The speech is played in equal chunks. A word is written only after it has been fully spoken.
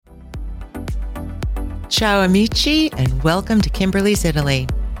Ciao amici, and welcome to Kimberly's Italy.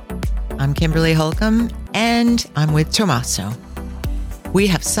 I'm Kimberly Holcomb, and I'm with Tommaso. We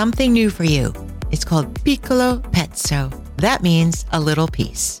have something new for you. It's called Piccolo Pezzo. That means a little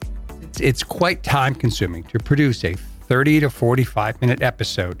piece. It's quite time-consuming to produce a 30 to 45-minute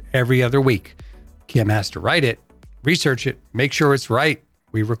episode every other week. Kim has to write it, research it, make sure it's right.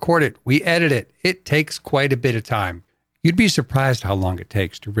 We record it, we edit it. It takes quite a bit of time. You'd be surprised how long it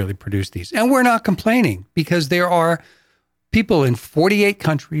takes to really produce these. And we're not complaining because there are people in 48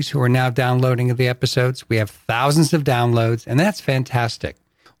 countries who are now downloading the episodes. We have thousands of downloads, and that's fantastic.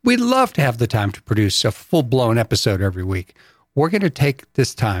 We'd love to have the time to produce a full-blown episode every week. We're going to take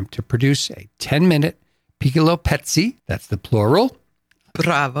this time to produce a 10-minute Piccolo Pezzi, that's the plural.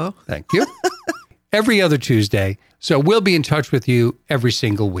 Bravo. Thank you. Every other Tuesday. So we'll be in touch with you every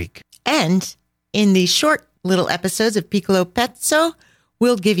single week. And in these short little episodes of Piccolo Pezzo,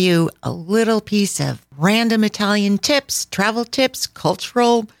 we'll give you a little piece of random Italian tips, travel tips,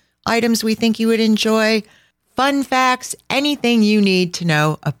 cultural items we think you would enjoy, fun facts, anything you need to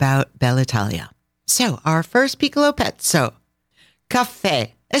know about Bella Italia. So our first Piccolo Pezzo,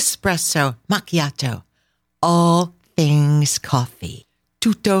 caffè, espresso, macchiato, all things coffee,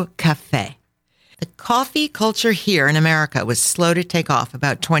 tutto caffè. The coffee culture here in America was slow to take off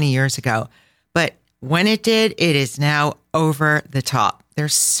about 20 years ago, but when it did, it is now over the top.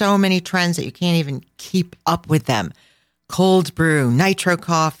 There's so many trends that you can't even keep up with them. Cold brew, nitro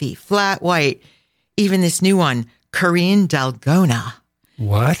coffee, flat white, even this new one, Korean Dalgona.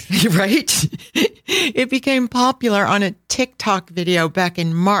 What? Right? It became popular on a TikTok video back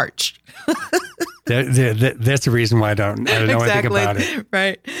in March. That's the reason why I don't know anything about it.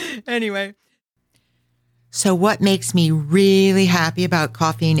 Right. Anyway. So what makes me really happy about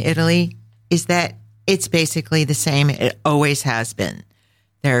coffee in Italy is that it's basically the same. It always has been.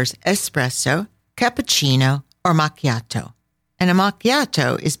 There's espresso, cappuccino, or macchiato. And a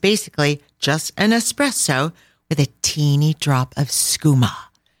macchiato is basically just an espresso with a teeny drop of skooma.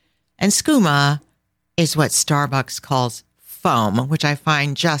 And skooma is what Starbucks calls foam, which I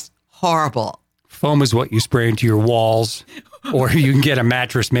find just horrible. Foam is what you spray into your walls, or you can get a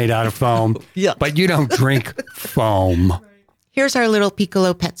mattress made out of foam, Yeah. But you don't drink foam. Here's our little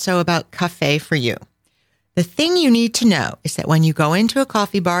Piccolo Pezzo about caffè for you. The thing you need to know is that when you go into a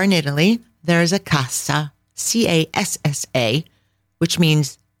coffee bar in Italy, there's a cassa, C-A-S-S-A, which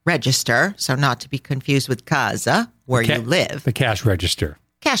means register, so not to be confused with casa, where you live. The cash register.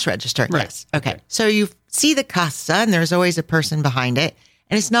 Cash register, Right. yes. Okay. So you see the cassa, and there's always a person behind it,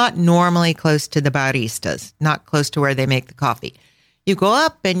 and it's not normally close to the baristas, not close to where they make the coffee. You go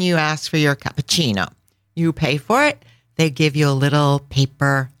up and you ask for your cappuccino. You pay for it. They give you a little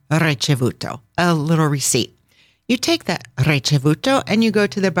paper ricevuto, a little receipt. You take that ricevuto and you go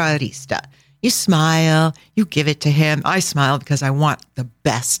to the barista. You smile, you give it to him. I smile because I want the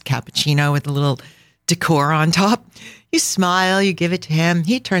best cappuccino with a little decor on top. You smile, you give it to him.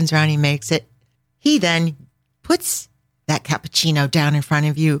 He turns around, he makes it. He then puts that cappuccino down in front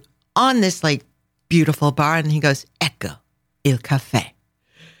of you on this like beautiful bar, and he goes, "Ecco il caffè."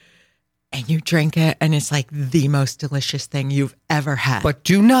 And you drink it, and it's like the most delicious thing you've ever had. But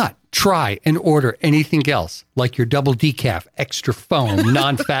do not try and order anything else, like your double decaf, extra foam,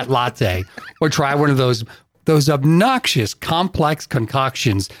 non-fat latte, or try one of those obnoxious, complex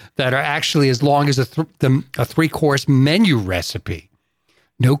concoctions that are actually as long as a three-course menu recipe.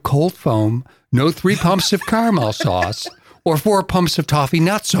 No cold foam, no 3 pumps of caramel sauce, or 4 pumps of toffee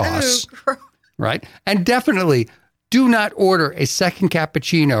nut sauce, right? And definitely do not order a second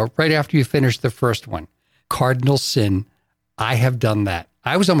cappuccino right after you finish the first one. Cardinal sin. I have done that.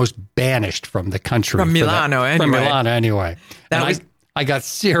 I was almost banished from the country. From Milano, anyway. From Milano, anyway. I got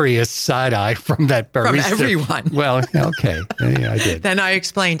serious side-eye from that barista. From everyone. Well, okay. Yeah, I did. Then I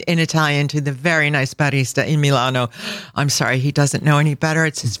explained in Italian to the very nice barista in Milano, I'm sorry, he doesn't know any better.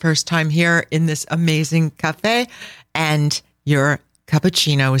 It's his first time here in this amazing cafe, and your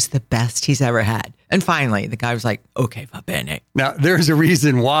cappuccino is the best he's ever had. And finally, the guy was like, okay, va bene. Now, there's a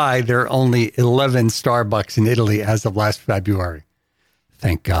reason why there are only 11 Starbucks in Italy as of last February.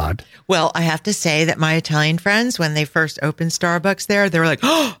 Thank God. Well, I have to say that my Italian friends, when they first opened Starbucks there, they were like,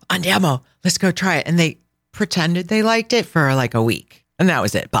 oh, andiamo, let's go try it. And they pretended they liked it for like a week. And that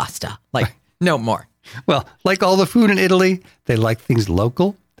was it. Basta. Like, no more. Well, like all the food in Italy, they like things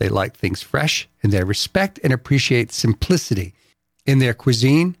local, they like things fresh, and they respect and appreciate simplicity in their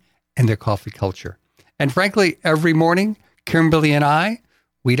cuisine and their coffee culture. And frankly, every morning, Kimberly and I,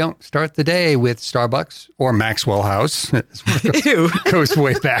 we don't start the day with Starbucks or Maxwell House. Goes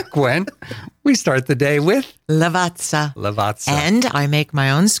way back when. We start the day with Lavazza. Lavazza. And I make my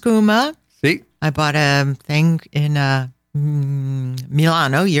own skooma. See? I bought a thing in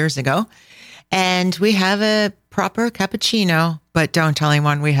Milano years ago, and we have a proper cappuccino, but don't tell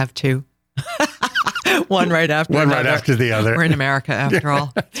anyone we have two. One right after one another. right after the other. We're in America after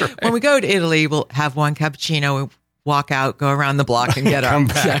all. Right. When we go to Italy, we'll have one cappuccino, we walk out, go around the block, and get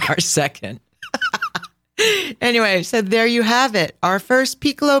our second. Anyway, so there you have it. Our first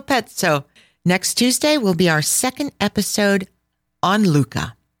Piccolo Pezzo. Next Tuesday will be our second episode on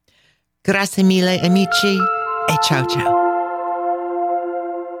Luca. Grazie mille, amici, e ciao ciao.